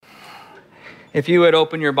If you would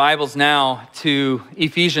open your Bibles now to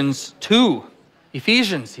Ephesians 2.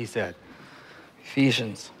 Ephesians, he said.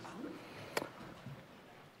 Ephesians.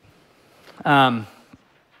 After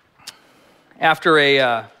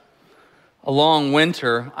a long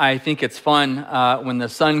winter, I think it's fun when the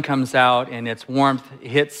sun comes out and its warmth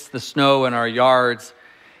hits the snow in our yards.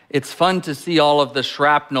 It's fun to see all of the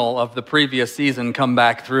shrapnel of the previous season come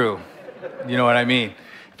back through. You know what I mean?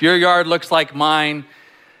 If your yard looks like mine,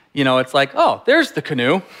 you know, it's like, oh, there's the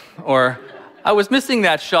canoe. Or, I was missing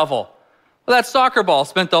that shovel. Well, that soccer ball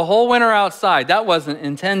spent the whole winter outside. That wasn't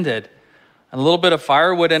intended. And a little bit of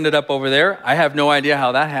firewood ended up over there. I have no idea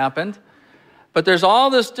how that happened. But there's all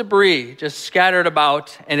this debris just scattered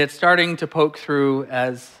about, and it's starting to poke through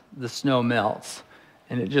as the snow melts.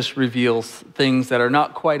 And it just reveals things that are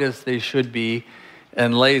not quite as they should be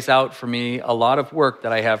and lays out for me a lot of work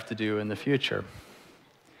that I have to do in the future.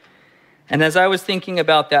 And as I was thinking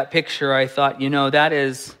about that picture, I thought, you know, that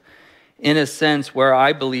is, in a sense, where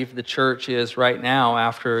I believe the church is right now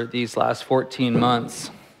after these last 14 months.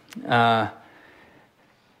 The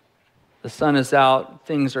sun is out,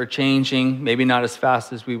 things are changing, maybe not as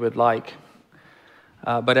fast as we would like.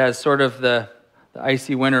 But as sort of the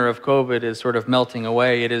icy winter of COVID is sort of melting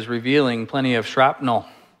away, it is revealing plenty of shrapnel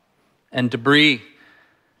and debris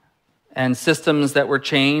and systems that were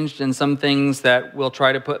changed, and some things that we'll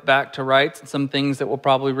try to put back to rights, and some things that will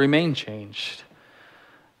probably remain changed.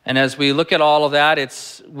 And as we look at all of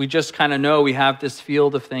that, we just kind of know we have this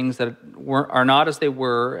field of things that are not as they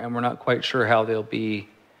were, and we're not quite sure how they'll be.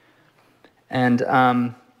 And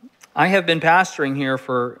I have been pastoring here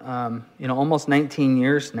for almost 19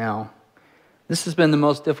 years now. This has been the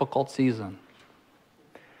most difficult season.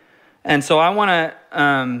 And so I want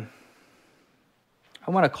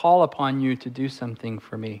to call upon you to do something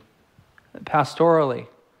for me. Pastorally,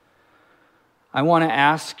 I want to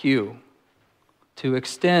ask you to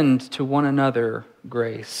extend to one another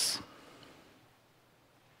grace.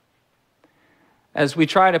 As we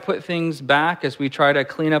try to put things back, as we try to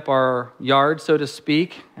clean up our yard, so to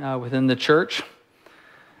speak, within the church,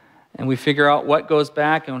 and we figure out what goes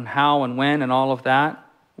back and how and when and all of that,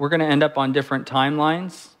 we're going to end up on different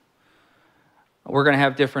timelines. We're going to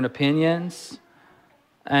have different opinions.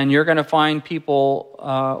 And you're going to find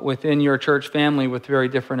people within your church family with very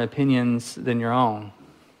different opinions than your own.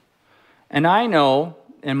 And I know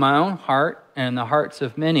in my own heart and in the hearts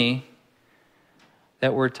of many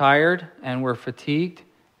that we're tired and we're fatigued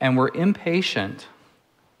and we're impatient.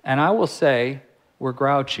 And I will say we're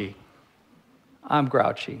grouchy. I'm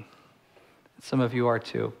grouchy. Some of you are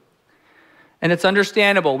too. And it's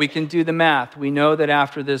understandable. We can do the math. We know that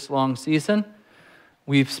after this long season,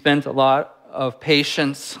 we've spent a lot of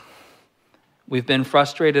patience. We've been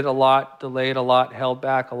frustrated a lot, delayed a lot, held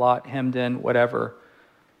back a lot, hemmed in, whatever.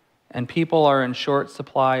 And people are in short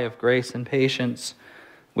supply of grace and patience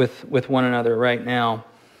with one another right now.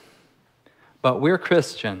 But we're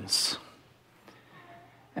Christians.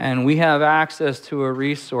 And we have access to a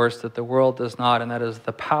resource that the world does not, and that is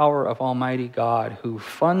the power of Almighty God who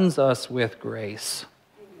funds us with grace.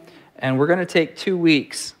 And we're going to take 2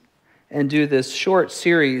 weeks and do this short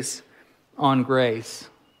series on grace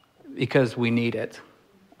because we need it,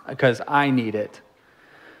 because I need it.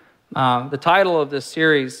 The title of this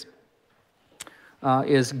series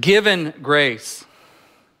is Given Grace,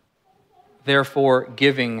 Therefore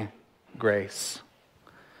Giving Grace.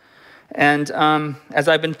 And as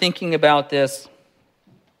I've been thinking about this,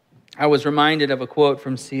 I was reminded of a quote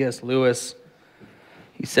from C.S. Lewis.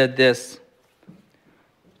 He said this: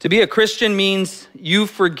 "To be a Christian means you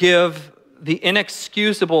forgive the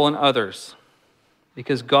inexcusable in others,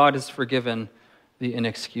 because God has forgiven the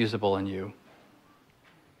inexcusable in you."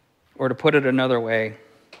 Or to put it another way,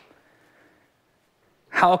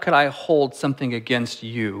 how could I hold something against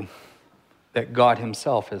you that God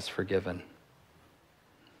himself has forgiven?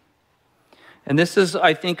 And this is,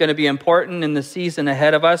 I think, going to be important in the season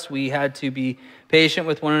ahead of us. We had to be patient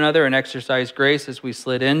with one another and exercise grace as we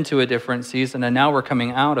slid into a different season, and now we're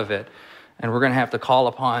coming out of it. And we're going to have to call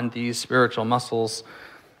upon these spiritual muscles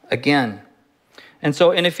again. And so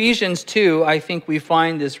in Ephesians 2, I think we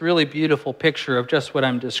find this really beautiful picture of just what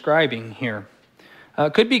I'm describing here.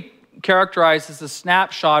 It could be characterized as a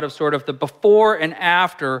snapshot of sort of the before and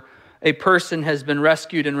after a person has been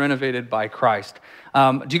rescued and renovated by Christ.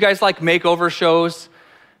 Do you guys like makeover shows?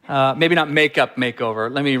 Maybe not makeup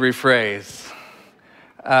makeover. Let me rephrase.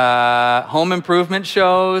 Home improvement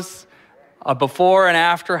shows, a before and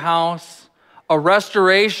after house, a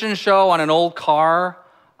restoration show on an old car.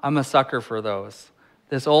 I'm a sucker for those.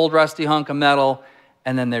 This old rusty hunk of metal,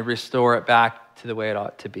 and then they restore it back to the way it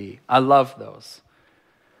ought to be. I love those.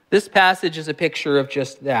 This passage is a picture of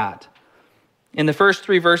just that. In the first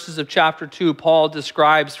 3 verses of chapter 2, Paul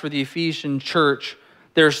describes for the Ephesian church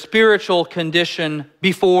their spiritual condition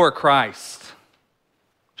before Christ,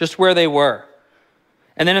 just where they were.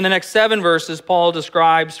 And then in the next 7 verses, Paul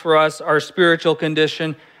describes for us our spiritual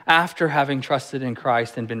condition after having trusted in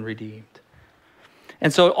Christ and been redeemed.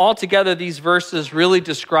 And so altogether, these verses really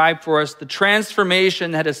describe for us the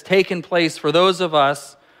transformation that has taken place for those of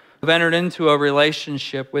us who have entered into a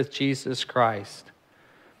relationship with Jesus Christ.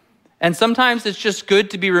 And sometimes it's just good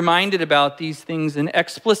to be reminded about these things in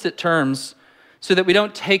explicit terms so that we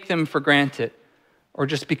don't take them for granted or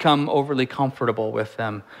just become overly comfortable with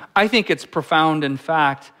them. I think it's profound, in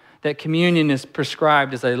fact, that communion is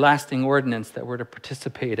prescribed as a lasting ordinance that we're to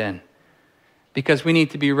participate in, because we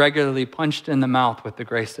need to be regularly punched in the mouth with the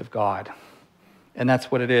grace of God. And that's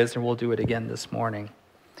what it is, and we'll do it again this morning.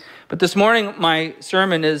 But this morning, my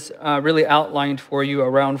sermon is really outlined for you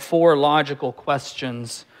around 4 logical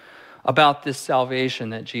questions about this salvation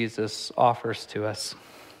that Jesus offers to us.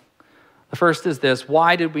 The first is this: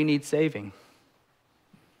 why did we need saving?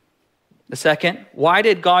 The second, why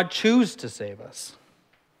did God choose to save us?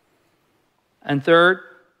 And third,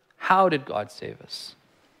 how did God save us?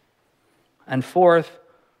 And fourth,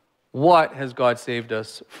 what has God saved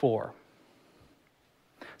us for?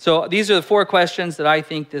 So these are the 4 questions that I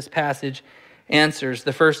think this passage answers.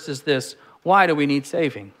 The first is this: why do we need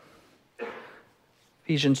saving?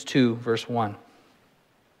 Ephesians 2, verse 1.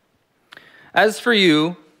 As for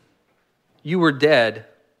you, you were dead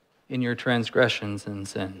in your transgressions and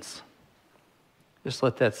sins. Just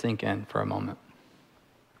let that sink in for a moment.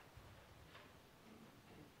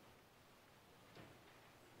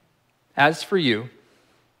 As for you,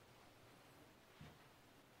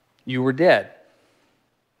 you were dead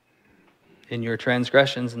in your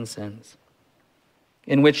transgressions and sins,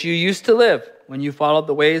 in which you used to live when you followed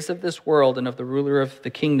the ways of this world and of the ruler of the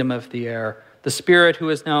kingdom of the air, the spirit who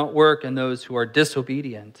is now at work in those who are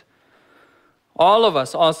disobedient. All of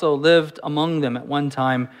us also lived among them at one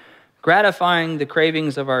time, gratifying the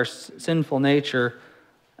cravings of our sinful nature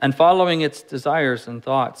and following its desires and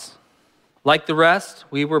thoughts. Like the rest,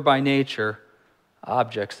 we were by nature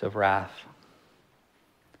objects of wrath.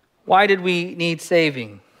 Why did we need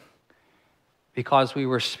saving? Because we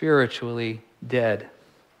were spiritually dead.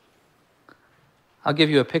 I'll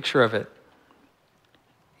give you a picture of it.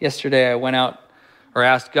 Yesterday I went out, or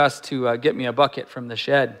asked Gus to get me a bucket from the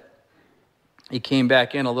shed. He came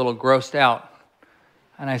back in a little grossed out.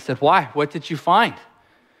 And I said, "Why? What did you find?"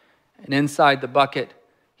 And inside the bucket,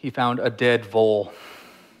 he found a dead vole.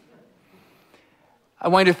 I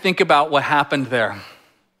want you to think about what happened there.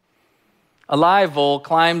 A live vole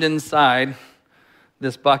climbed inside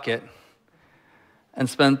this bucket and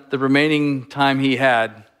spent the remaining time he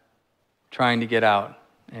had trying to get out,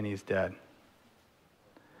 and he's dead.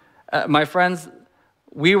 My friends,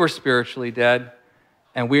 we were spiritually dead,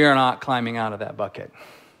 and we are not climbing out of that bucket.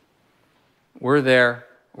 We're there,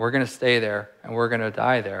 we're going to stay there, and we're going to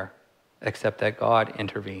die there, except that God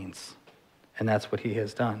intervenes, and that's what he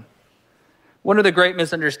has done. One of the great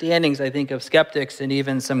misunderstandings, I think, of skeptics and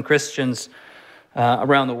even some Christians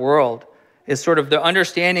around the world is sort of the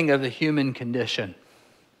understanding of the human condition.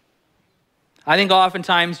 I think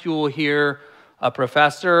oftentimes you will hear a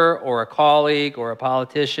professor or a colleague or a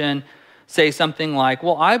politician say something like,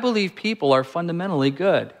 "Well, I believe people are fundamentally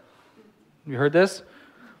good." You heard this?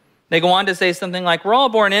 They go on to say something like, "We're all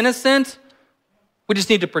born innocent. We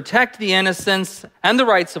just need to protect the innocence and the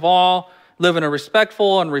rights of all, live in a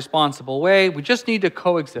respectful and responsible way. We just need to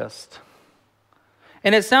coexist."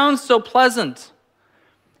 And it sounds so pleasant,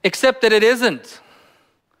 except that it isn't,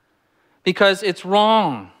 because it's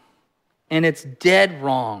wrong. And it's dead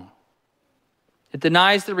wrong. It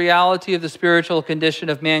denies the reality of the spiritual condition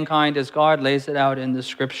of mankind as God lays it out in the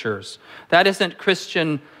scriptures. That isn't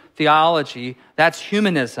Christian theology, that's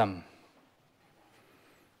humanism.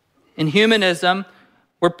 In humanism,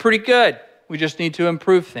 we're pretty good. We just need to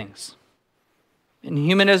improve things. In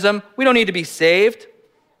humanism, we don't need to be saved.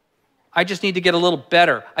 I just need to get a little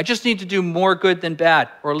better. I just need to do more good than bad,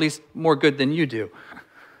 or at least more good than you do.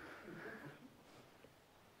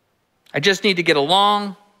 I just need to get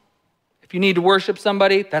along. If you need to worship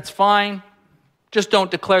somebody, that's fine. Just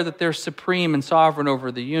don't declare that they're supreme and sovereign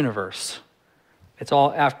over the universe. It's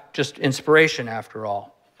all just inspiration after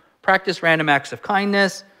all. Practice random acts of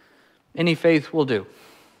kindness. Any faith will do.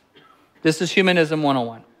 This is Humanism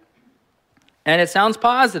 101. And it sounds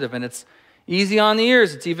positive, and it's easy on the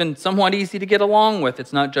ears. It's even somewhat easy to get along with.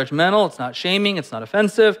 It's not judgmental. It's not shaming. It's not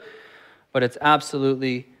offensive. But it's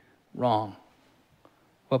absolutely wrong.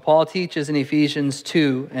 What Paul teaches in Ephesians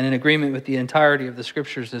 2, and in agreement with the entirety of the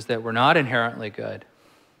Scriptures, is that we're not inherently good.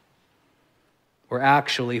 We're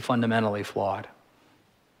actually fundamentally flawed.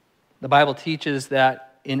 The Bible teaches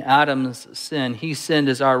that in Adam's sin, he sinned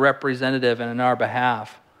as our representative and in our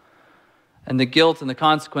behalf. And the guilt and the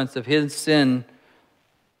consequence of his sin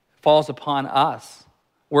falls upon us.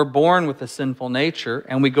 We're born with a sinful nature,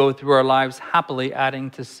 and we go through our lives happily adding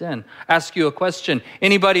to sin. Ask you a question.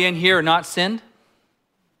 Anybody in here not sinned?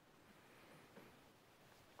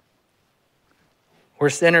 We're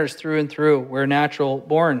sinners through and through. We're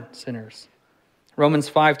natural-born sinners. Romans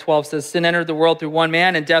 5:12 says, sin entered the world through one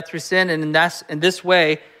man, and death through sin, and in this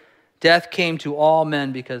way, death came to all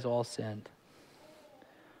men because all sinned.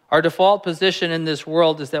 Our default position in this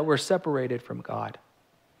world is that we're separated from God,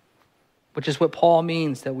 which is what Paul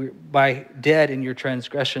means that we're by dead in your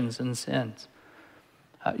transgressions and sins.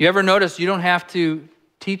 You ever notice you don't have to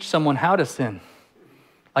teach someone how to sin?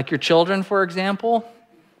 Like your children, for example,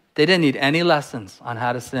 they didn't need any lessons on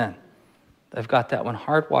how to sin. They've got that one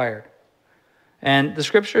hardwired. And the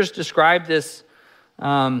Scriptures describe this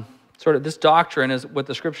this doctrine, as what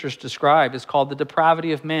the Scriptures describe is called the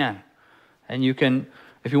depravity of man. And you can,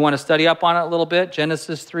 if you want to study up on it a little bit,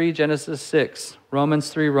 Genesis 3, Genesis 6, Romans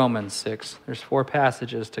 3, Romans 6. There's 4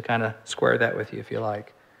 passages to kind of square that with you if you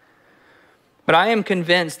like. But I am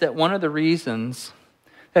convinced that one of the reasons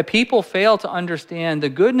that people fail to understand the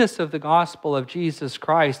goodness of the gospel of Jesus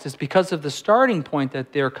Christ is because of the starting point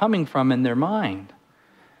that they're coming from in their mind.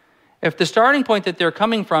 If the starting point that they're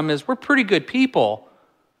coming from is we're pretty good people,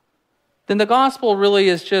 then the gospel really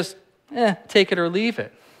is just, take it or leave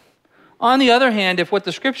it. On the other hand, if what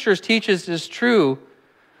the Scriptures teaches is true,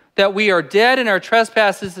 that we are dead in our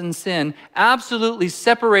trespasses and sin, absolutely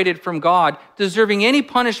separated from God, deserving any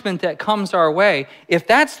punishment that comes our way, if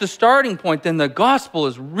that's the starting point, then the gospel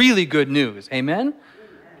is really good news. Amen?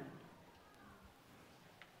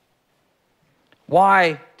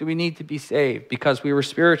 Why do we need to be saved? Because we were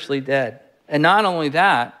spiritually dead. And not only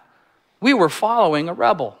that, we were following a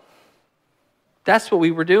rebel. That's what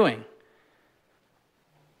we were doing.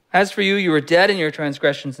 As for you, you were dead in your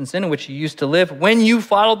transgressions and sin in which you used to live when you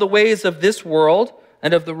followed the ways of this world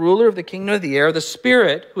and of the ruler of the kingdom of the air, the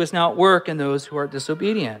Spirit who is now at work in those who are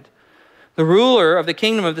disobedient. The ruler of the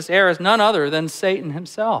kingdom of this air is none other than Satan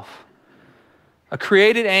himself, a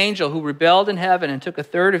created angel who rebelled in heaven and took a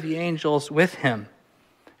third of the angels with him.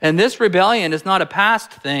 And this rebellion is not a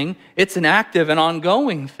past thing, it's an active and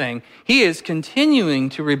ongoing thing. He is continuing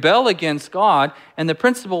to rebel against God, and the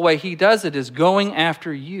principal way he does it is going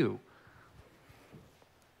after you.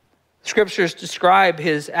 Scriptures describe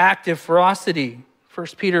his active ferocity.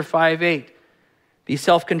 1 Peter 5:8. Be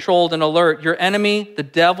self-controlled and alert. Your enemy, the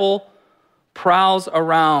devil, prowls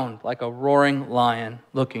around like a roaring lion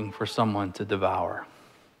looking for someone to devour.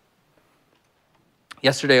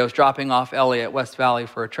 Yesterday, I was dropping off Ellie at West Valley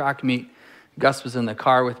for a track meet. Gus was in the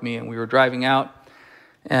car with me, and we were driving out.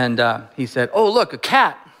 And he said, "Oh, look, a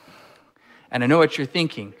cat." And I know what you're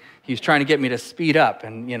thinking. He was trying to get me to speed up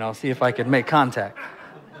and, see if I could make contact.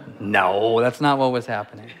 No, that's not what was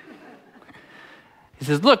happening. He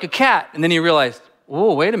says, "Look, a cat." And then he realized,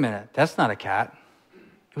 "Whoa, wait a minute. That's not a cat.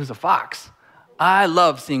 It was a fox." I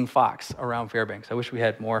love seeing fox around Fairbanks. I wish we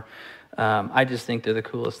had more. I just think they're the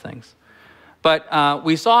coolest things. But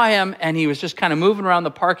we saw him, and he was just kind of moving around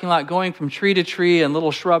the parking lot, going from tree to tree and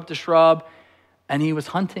little shrub to shrub, and he was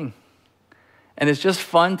hunting. And it's just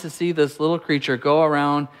fun to see this little creature go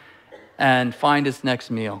around and find its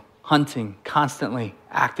next meal, hunting constantly,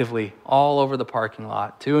 actively, all over the parking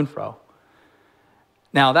lot, to and fro.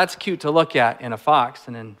 Now, that's cute to look at in a fox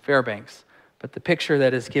and in Fairbanks, but the picture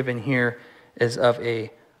that is given here is of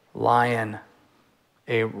a lion,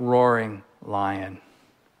 a roaring lion,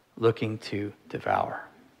 looking to devour.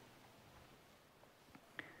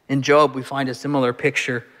 In Job, we find a similar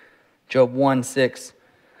picture. Job 1:6.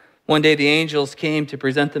 One day the angels came to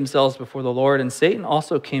present themselves before the Lord, and Satan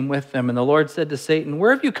also came with them. And the Lord said to Satan,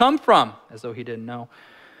 "Where have you come from?" As though he didn't know.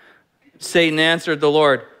 Satan answered the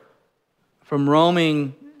Lord, "From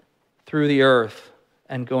roaming through the earth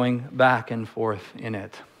and going back and forth in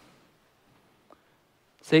it."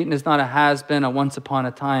 Satan is not a has-been, a once upon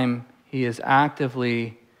a time. He is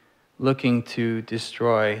actively looking to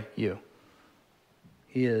destroy you.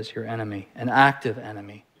 He is your enemy, an active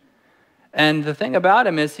enemy. And the thing about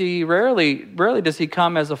him is he rarely does he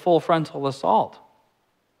come as a full frontal assault.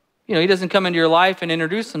 He doesn't come into your life and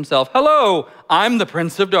introduce himself. "Hello, I'm the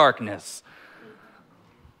Prince of Darkness.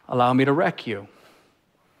 Allow me to wreck you."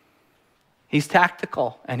 He's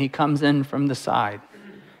tactical, and he comes in from the side.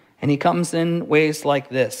 And he comes in ways like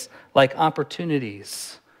this, like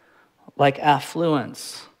opportunities, like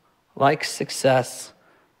affluence, like success,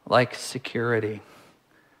 like security.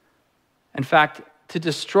 In fact, to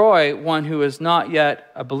destroy one who is not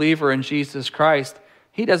yet a believer in Jesus Christ,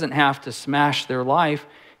 he doesn't have to smash their life.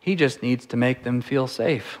 He just needs to make them feel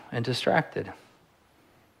safe and distracted.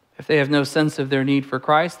 If they have no sense of their need for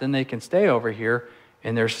Christ, then they can stay over here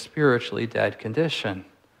in their spiritually dead condition.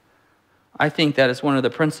 I think that is one of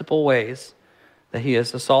the principal ways that he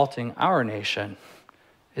is assaulting our nation,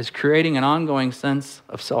 is creating an ongoing sense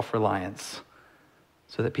of self-reliance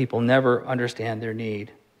so that people never understand their need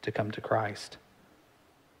to come to Christ.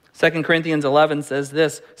 2 Corinthians 11 says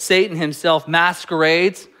this, Satan himself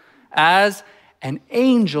masquerades as an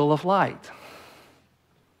angel of light.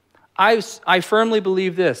 I firmly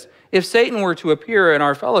believe this. If Satan were to appear in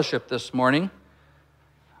our fellowship this morning,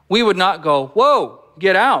 we would not go, whoa,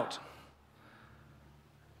 get out.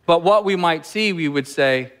 But what we might see, we would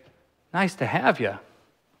say, nice to have you.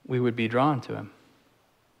 We would be drawn to him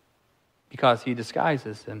because he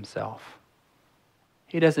disguises himself.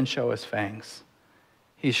 He doesn't show his fangs.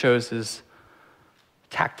 He shows his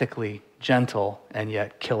tactically gentle and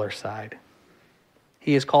yet killer side.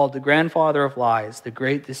 He is called the grandfather of lies, the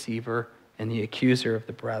great deceiver, and the accuser of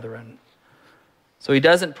the brethren. So he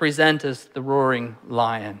doesn't present as the roaring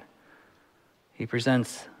lion. He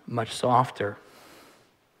presents much softer.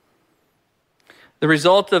 The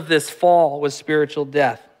result of this fall was spiritual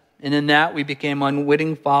death. And in that we became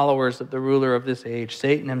unwitting followers of the ruler of this age,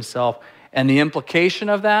 Satan himself. And the implication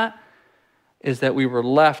of that is that we were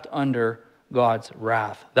left under God's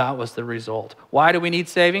wrath. That was the result. Why do we need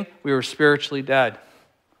saving? We were spiritually dead,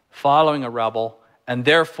 following a rebel, and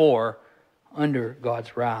therefore under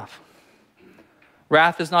God's wrath.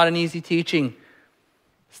 Wrath is not an easy teaching.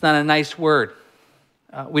 It's not a nice word.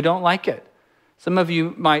 We don't like it. Some of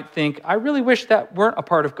you might think, I really wish that weren't a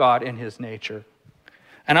part of God in his nature.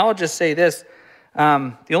 And I'll just say this,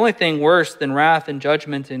 the only thing worse than wrath and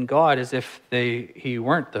judgment in God is if he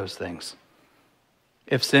weren't those things.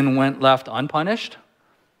 If sin went left unpunished,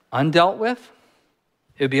 undealt with,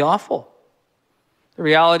 it would be awful. The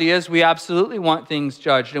reality is we absolutely want things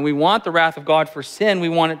judged, and we want the wrath of God for sin. We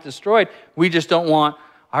want it destroyed. We just don't want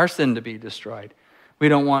our sin to be destroyed. We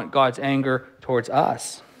don't want God's anger towards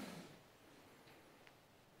us.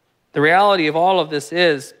 The reality of all of this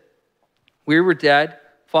is we were dead,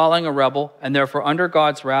 following a rebel, and therefore under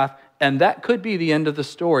God's wrath, and that could be the end of the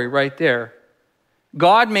story right there.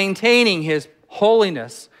 God maintaining his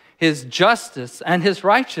holiness, his justice, and his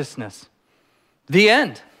righteousness. The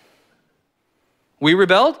end. We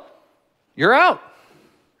rebelled, you're out.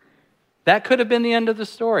 That could have been the end of the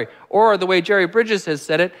story. Or the way Jerry Bridges has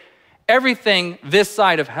said it, everything this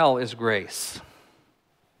side of hell is grace.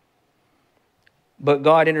 But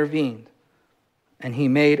God intervened, and he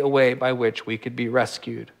made a way by which we could be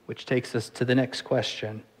rescued, which takes us to the next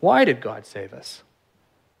question. Why did God save us?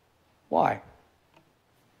 Why?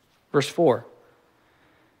 Verse 4.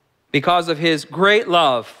 Because of his great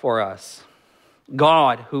love for us,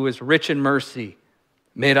 God, who is rich in mercy,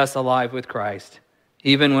 made us alive with Christ,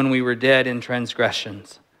 even when we were dead in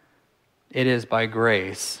transgressions. It is by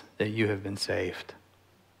grace that you have been saved.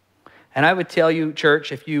 And I would tell you,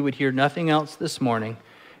 church, if you would hear nothing else this morning,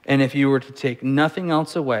 and if you were to take nothing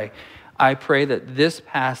else away, I pray that this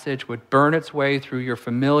passage would burn its way through your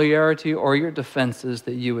familiarity or your defenses,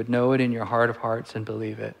 that you would know it in your heart of hearts and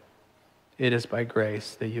believe it. It is by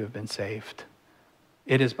grace that you have been saved.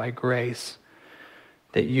 It is by grace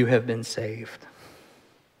that you have been saved.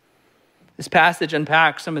 This passage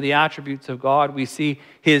unpacks some of the attributes of God. We see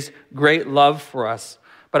his great love for us.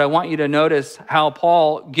 But I want you to notice how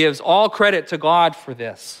Paul gives all credit to God for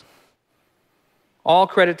this. All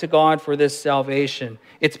credit to God for this salvation.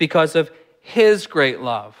 It's because of his great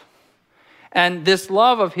love. And this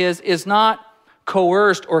love of his is not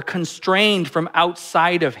coerced or constrained from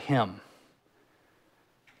outside of him.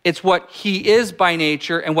 It's what he is by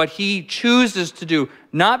nature and what he chooses to do,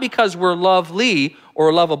 not because we're lovely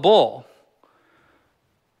or lovable,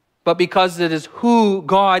 but because it is who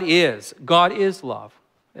God is. God is love,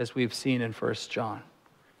 as we've seen in 1 John.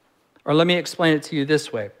 Or let me explain it to you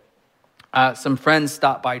this way. Some friends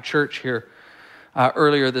stopped by church here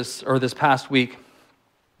earlier this past week,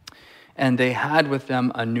 and they had with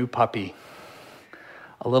them a new puppy,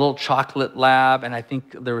 a little chocolate lab, and I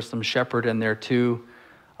think there was some shepherd in there too.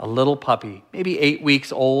 A little puppy, maybe 8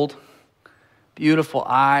 weeks old, beautiful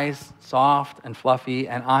eyes, soft and fluffy,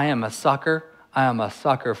 and I am a sucker. I am a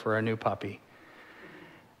sucker for a new puppy.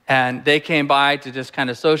 And they came by to just kind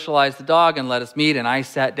of socialize the dog and let us meet, and I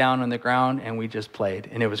sat down on the ground and we just played,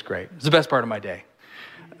 and it was great. It was the best part of my day.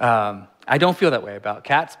 I don't feel that way about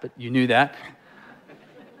cats, but you knew that.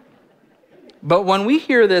 But when we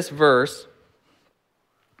hear this verse,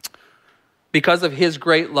 because of his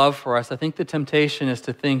great love for us, I think the temptation is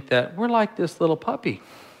to think that we're like this little puppy.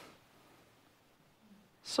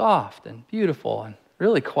 Soft and beautiful and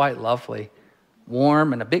really quite lovely.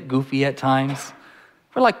 Warm and a bit goofy at times.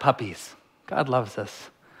 We're like puppies. God loves us.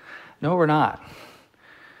 No, we're not.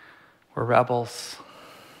 We're rebels.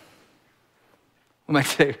 We might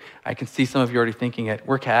say, I can see some of you already thinking it,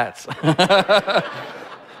 we're cats.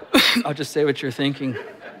 I'll just say what you're thinking.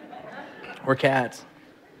 We're cats.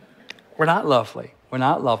 We're not lovely. We're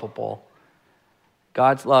not lovable.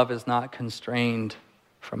 God's love is not constrained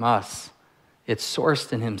from us. It's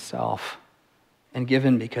sourced in himself and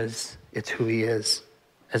given because it's who he is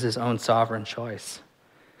as his own sovereign choice.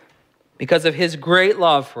 Because of his great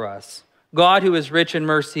love for us, God, who is rich in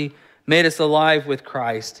mercy, made us alive with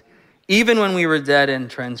Christ. Even when we were dead in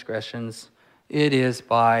transgressions, it is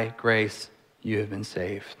by grace you have been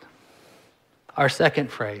saved. Our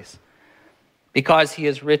second phrase, because he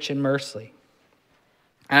is rich in mercy.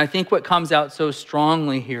 And I think what comes out so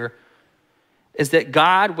strongly here is that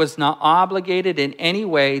God was not obligated in any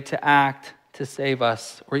way to act to save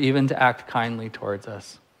us or even to act kindly towards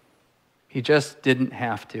us. He just didn't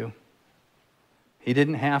have to. He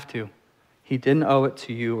didn't have to. He didn't owe it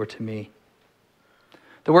to you or to me.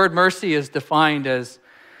 The word mercy is defined as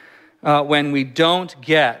when we don't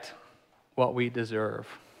get what we deserve.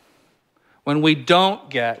 When we don't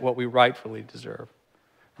get what we rightfully deserve.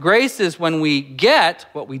 Grace is when we get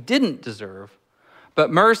what we didn't deserve.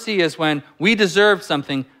 But mercy is when we deserved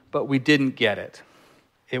something, but we didn't get it.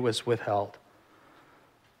 It was withheld.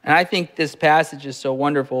 And I think this passage is so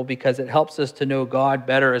wonderful because it helps us to know God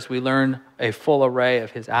better as we learn a full array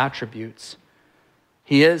of his attributes.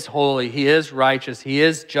 He is holy, he is righteous, he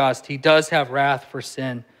is just, he does have wrath for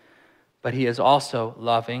sin, but he is also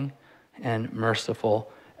loving and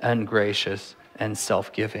merciful and gracious and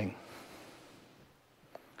self-giving.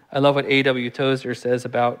 I love what A.W. Tozer says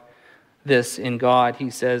about this in God. He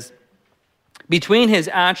says, between his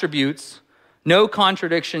attributes, no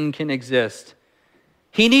contradiction can exist.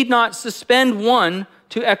 He need not suspend one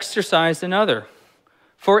to exercise another.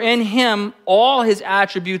 For in him, all his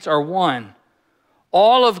attributes are one.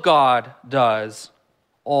 All of God does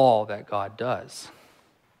all that God does.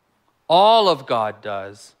 All of God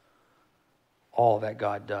does all that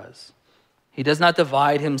God does. He does not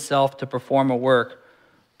divide himself to perform a work,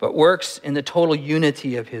 but works in the total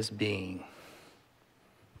unity of his being.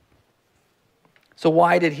 So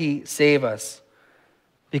why did he save us?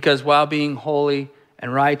 Because while being holy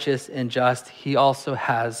and righteous and just, he also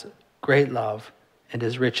has great love and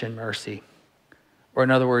is rich in mercy. Or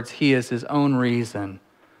in other words, he is his own reason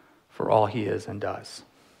for all he is and does.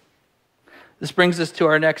 This brings us to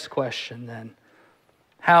our next question then.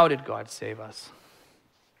 How did God save us?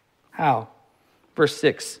 How? Verse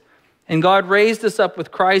 6. And God raised us up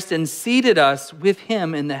with Christ and seated us with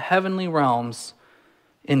him in the heavenly realms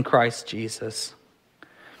in Christ Jesus.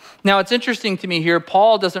 Now, it's interesting to me here,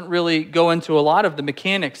 Paul doesn't really go into a lot of the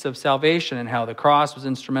mechanics of salvation and how the cross was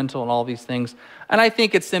instrumental in all these things. And I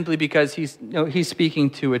think it's simply because he's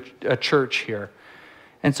speaking to a church here.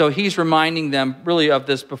 And so he's reminding them really of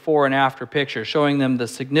this before and after picture, showing them the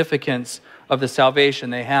significance of the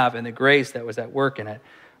salvation they have and the grace that was at work in it.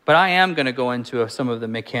 But I am going to go into some of the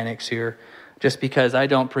mechanics here just because I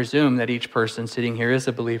don't presume that each person sitting here is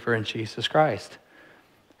a believer in Jesus Christ.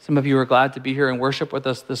 Some of you are glad to be here and worship with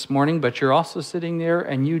us this morning, but you're also sitting there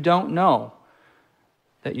and you don't know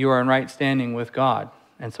that you are in right standing with God.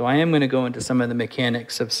 And so I am going to go into some of the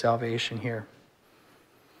mechanics of salvation here.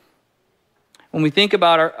 When we think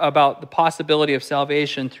about the possibility of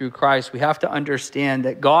salvation through Christ, we have to understand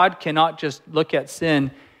that God cannot just look at sin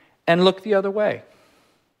and look the other way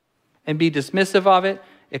and be dismissive of it,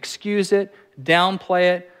 excuse it,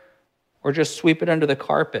 downplay it, or just sweep it under the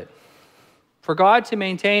carpet. For God to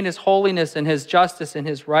maintain his holiness and his justice and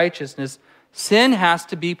his righteousness, sin has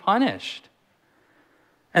to be punished.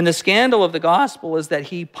 And the scandal of the gospel is that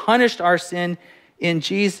he punished our sin in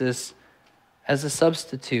Jesus as a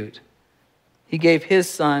substitute. He gave his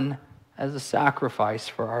son as a sacrifice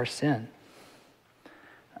for our sin.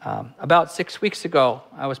 About 6 weeks ago,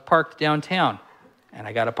 I was parked downtown and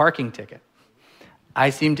I got a parking ticket.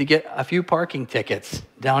 I seem to get a few parking tickets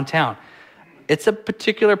downtown. It's a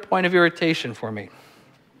particular point of irritation for me.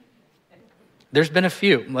 There's been a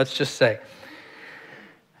few, let's just say.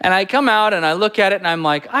 And I come out and I look at it and I'm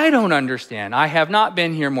like, I don't understand. I have not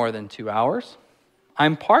been here more than 2 hours.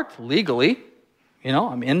 I'm parked legally.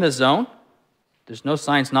 I'm in the zone. There's no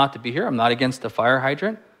signs not to be here. I'm not against the fire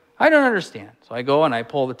hydrant. I don't understand. So I go and I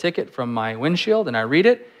pull the ticket from my windshield and I read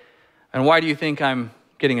it. And why do you think I'm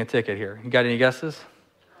getting a ticket here? You got any guesses?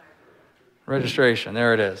 Registration.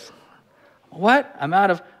 There it is. What?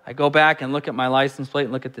 I go back and look at my license plate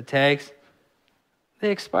and look at the tags.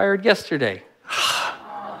 They expired yesterday.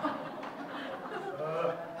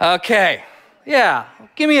 Okay. Yeah.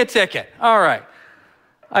 Give me a ticket. All right.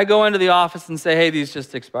 I go into the office and say, hey, these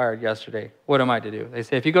just expired yesterday. What am I to do? They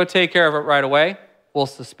say, if you go take care of it right away, we'll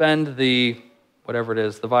suspend the, whatever it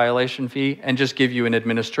is, the violation fee, and just give you an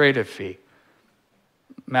administrative fee.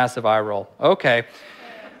 Massive eye roll. Okay.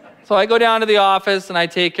 So I go down to the office and I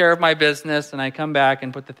take care of my business and I come back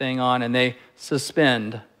and put the thing on and they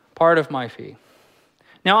suspend part of my fee.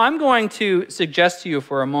 Now I'm going to suggest to you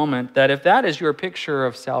for a moment that if that is your picture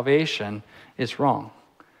of salvation, it's wrong.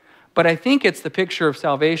 But I think it's the picture of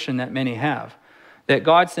salvation that many have, that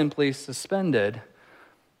God simply suspended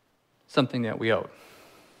something that we owed.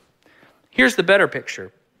 Here's the better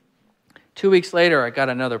picture. 2 weeks later, I got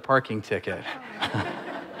another parking ticket.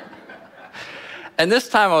 And this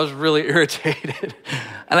time I was really irritated.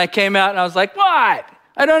 And I came out and I was like, what?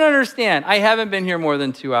 I don't understand. I haven't been here more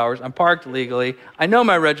than 2 hours. I'm parked legally. I know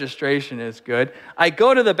my registration is good. I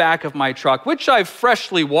go to the back of my truck, which I've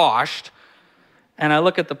freshly washed, and I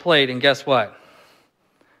look at the plate, and guess what?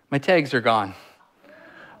 My tags are gone.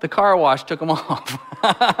 The car wash took them off.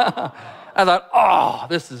 I thought, oh,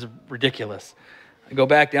 this is ridiculous. I go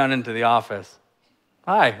back down into the office.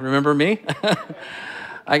 Hi, remember me?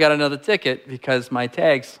 I got another ticket because my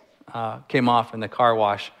tags came off in the car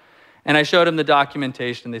wash. And I showed them the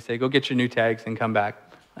documentation. They say, go get your new tags and come back.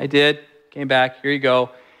 I did, came back, here you go.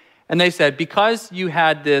 And they said, because you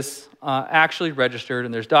had this actually registered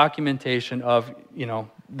and there's documentation of,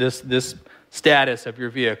 this status of your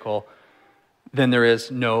vehicle, then there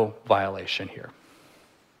is no violation here.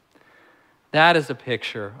 That is a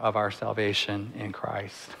picture of our salvation in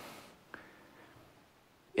Christ.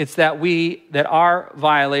 It's that our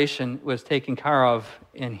violation was taken care of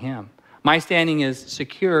in Him. My standing is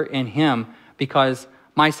secure in Him because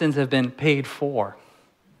my sins have been paid for.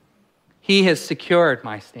 He has secured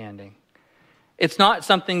my standing. It's not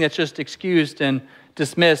something that's just excused and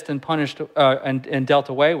dismissed and punished and dealt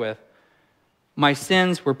away with. My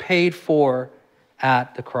sins were paid for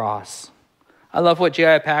at the cross. I love what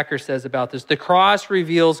J.I. Packer says about this. The cross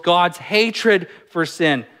reveals God's hatred for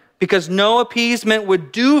sin because no appeasement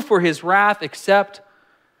would do for His wrath except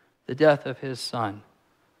the death of His Son.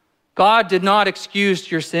 God did not excuse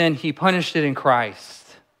your sin. He punished it in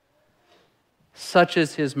Christ. Such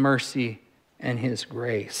is His mercy and His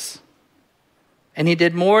grace. And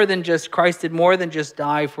Christ did more than just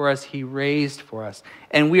die for us. He raised for us.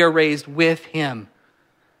 And we are raised with Him.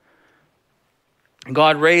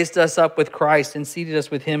 God raised us up with Christ and seated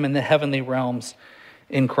us with Him in the heavenly realms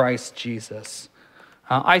in Christ Jesus.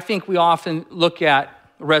 I think we often look at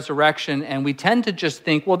resurrection and we tend to just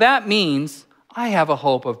think, well, that means I have a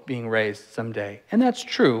hope of being raised someday. And that's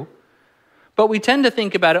true. But we tend to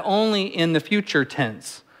think about it only in the future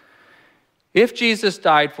tense. If Jesus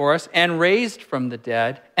died for us and raised from the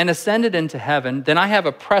dead and ascended into heaven, then I have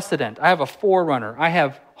a precedent. I have a forerunner. I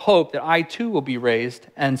have hope that I too will be raised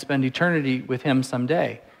and spend eternity with Him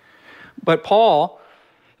someday. But Paul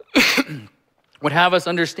would have us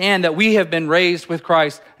understand that we have been raised with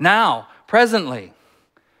Christ now, presently,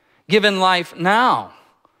 given life now.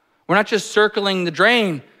 We're not just circling the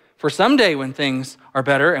drain for someday when things are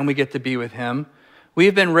better and we get to be with Him.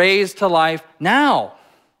 We've been raised to life now,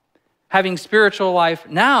 having spiritual life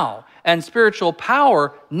now and spiritual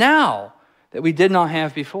power now that we did not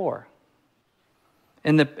have before.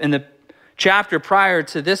 In the chapter prior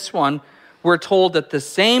to this one, we're told that the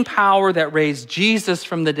same power that raised Jesus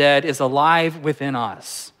from the dead is alive within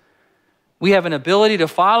us. We have an ability to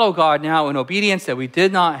follow God now in obedience that we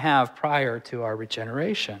did not have prior to our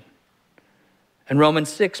regeneration. In Romans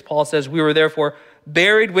 6, Paul says, we were therefore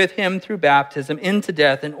buried with Him through baptism into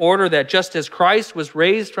death, in order that just as Christ was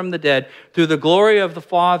raised from the dead through the glory of the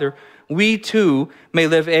Father, we too may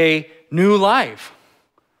live a new life.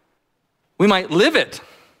 We might live it,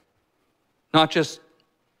 not just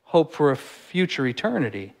hope for a future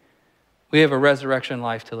eternity. We have a resurrection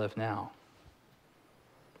life to live now.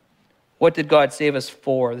 What did God save us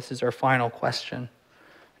for? This is our final question.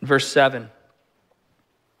 In verse 7,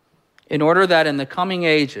 in order that in the coming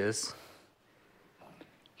ages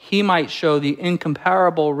He might show the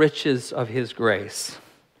incomparable riches of His grace,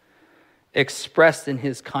 expressed in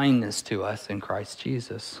His kindness to us in Christ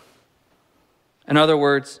Jesus. In other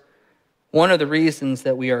words, one of the reasons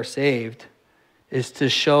that we are saved is to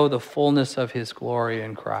show the fullness of His glory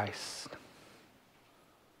in Christ.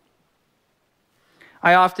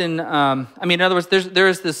 I often, in other words, there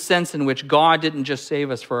is this sense in which God didn't just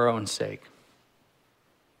save us for our own sake.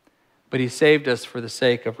 but he saved us for the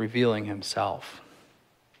sake of revealing himself.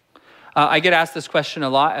 I get asked this question a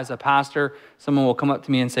lot as a pastor. Someone will come up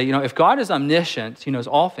to me and say, if God is omniscient, he knows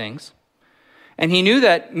all things, and he knew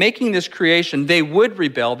that making this creation, they would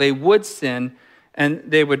rebel, they would sin, and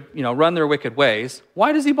they would, run their wicked ways,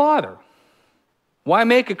 why does he bother? Why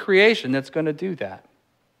make a creation that's going to do that?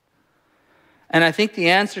 And I think the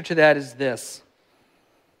answer to that is this.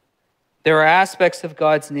 There are aspects of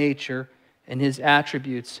God's nature and his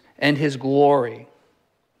attributes and his glory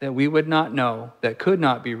that we would not know, that could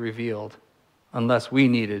not be revealed unless we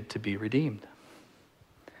needed to be redeemed.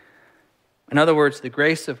 In other words, the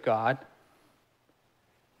grace of God,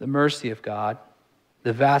 the mercy of God,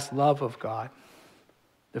 the vast love of God,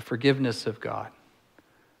 the forgiveness of God,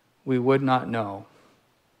 we would not know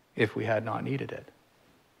if we had not needed it.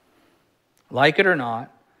 Like it or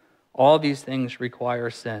not, all these things require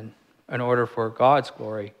sin in order for God's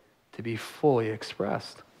glory to be fully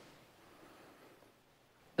expressed.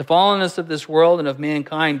 The fallenness of this world and of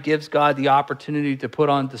mankind gives God the opportunity to put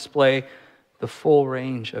on display the full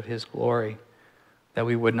range of his glory that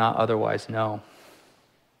we would not otherwise know.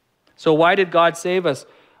 So why did God save us?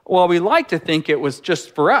 Well, we like to think it was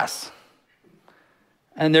just for us.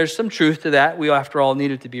 And there's some truth to that. We, after all,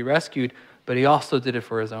 needed to be rescued, but he also did it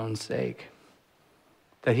for his own sake,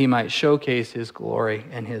 that he might showcase his glory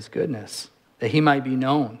and his goodness, that he might be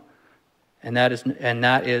known. And that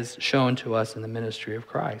is shown to us in the ministry of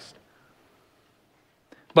Christ.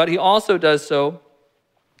 But he also does so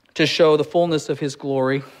to show the fullness of his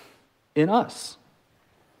glory in us.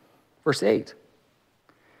 Verse 8.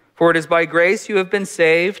 For it is by grace you have been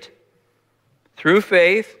saved through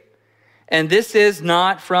faith, and this is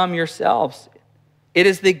not from yourselves. It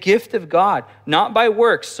is the gift of God, not by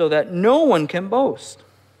works, so that no one can boast.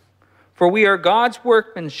 For we are God's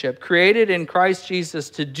workmanship, created in Christ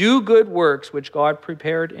Jesus to do good works, which God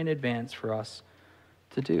prepared in advance for us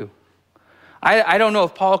to do. I don't know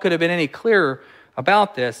if Paul could have been any clearer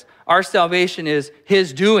about this. Our salvation is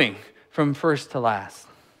his doing from first to last.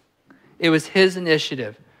 It was his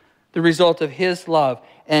initiative, the result of his love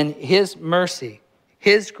and his mercy,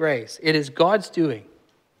 his grace. It is God's doing.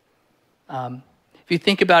 If you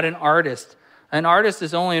think about an artist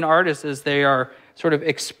is only an artist as they are sort of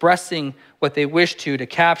expressing what they wish to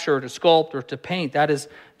capture or to sculpt or to paint. That is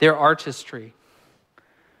their artistry.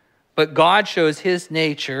 But God shows his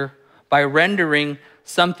nature by rendering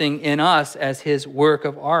something in us as his work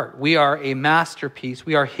of art. We are a masterpiece.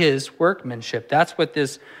 We are his workmanship. That's what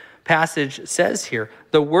this passage says here.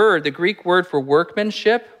 The Greek word for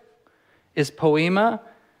workmanship is poema,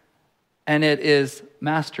 and it is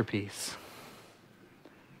masterpiece.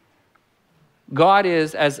 God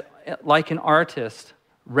is, as like an artist,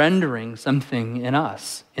 rendering something in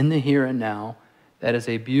us, in the here and now, that is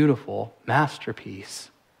a beautiful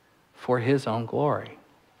masterpiece for his own glory.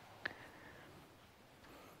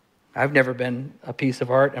 I've never been a piece of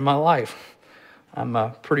art in my life. I'm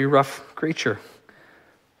a pretty rough creature.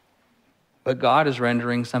 But God is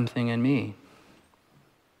rendering something in me.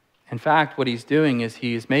 In fact, what he's doing is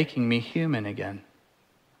he's making me human again,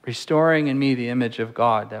 restoring in me the image of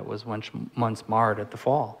God that was once marred at the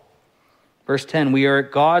fall. Verse 10, we are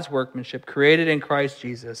God's workmanship, created in Christ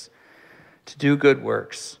Jesus to do good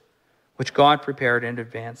works, which God prepared in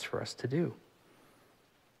advance for us to do.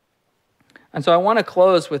 And so I want to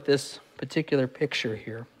close with this particular picture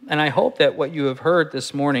here. And I hope that what you have heard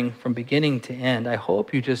this morning from beginning to end, I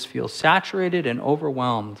hope you just feel saturated and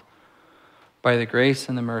overwhelmed by the grace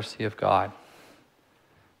and the mercy of God.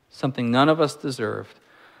 Something none of us deserved,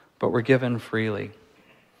 but were given freely.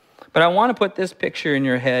 But I want to put this picture in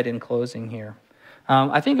your head in closing here.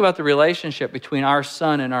 I think about the relationship between our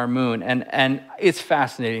sun and our moon, and it's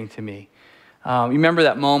fascinating to me. You remember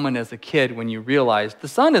that moment as a kid when you realized the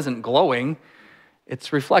sun isn't glowing,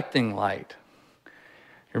 it's reflecting light.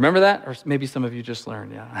 You remember that? Or maybe some of you just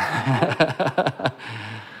learned, yeah.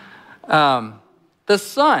 The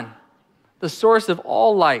sun, the source of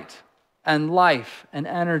all light and life and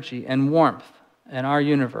energy and warmth in our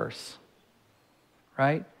universe,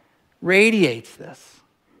 right? Radiates this.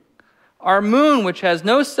 Our moon, which has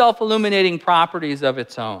no self-illuminating properties of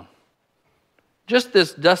its own, just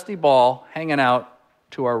this dusty ball hanging out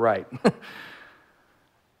to our right.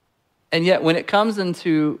 And yet when it comes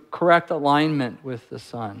into correct alignment with the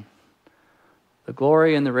sun, the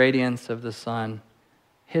glory and the radiance of the sun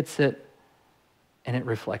hits it and it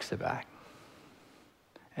reflects it back.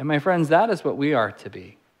 And my friends, that is what we are to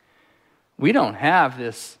be. We don't have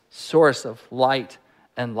this source of light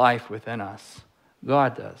and life within us.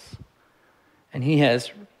 God does. And he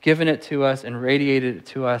has given it to us and radiated it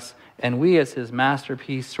to us, and we as his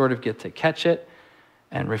masterpiece sort of get to catch it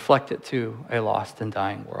and reflect it to a lost and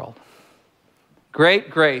dying world. Great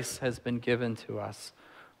grace has been given to us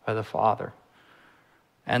by the Father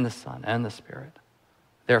and the Son and the Spirit.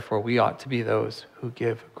 Therefore, we ought to be those who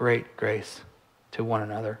give great grace to one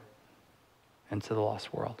another and to the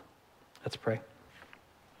lost world. Let's pray.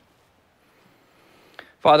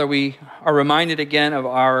 Father, we are reminded again of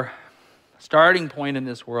our starting point in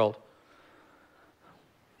this world.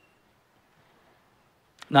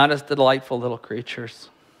 Not as delightful little creatures,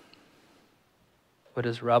 but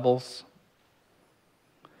as rebels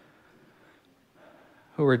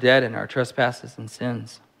who were dead in our trespasses and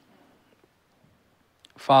sins,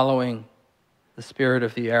 following the spirit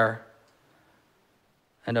of the air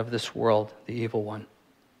and of this world, the evil one.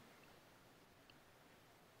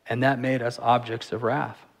 And that made us objects of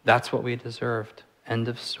wrath. That's what we deserved. End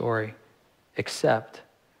of story. Except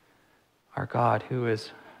our God, who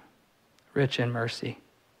is rich in mercy,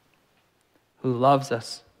 who loves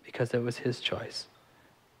us because it was his choice,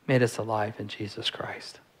 made us alive in Jesus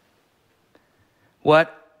Christ.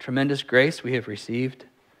 What tremendous grace we have received.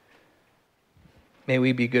 May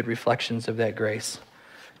we be good reflections of that grace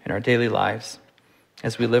in our daily lives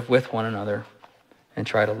as we live with one another and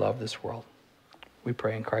try to love this world. We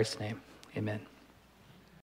pray in Christ's name. Amen.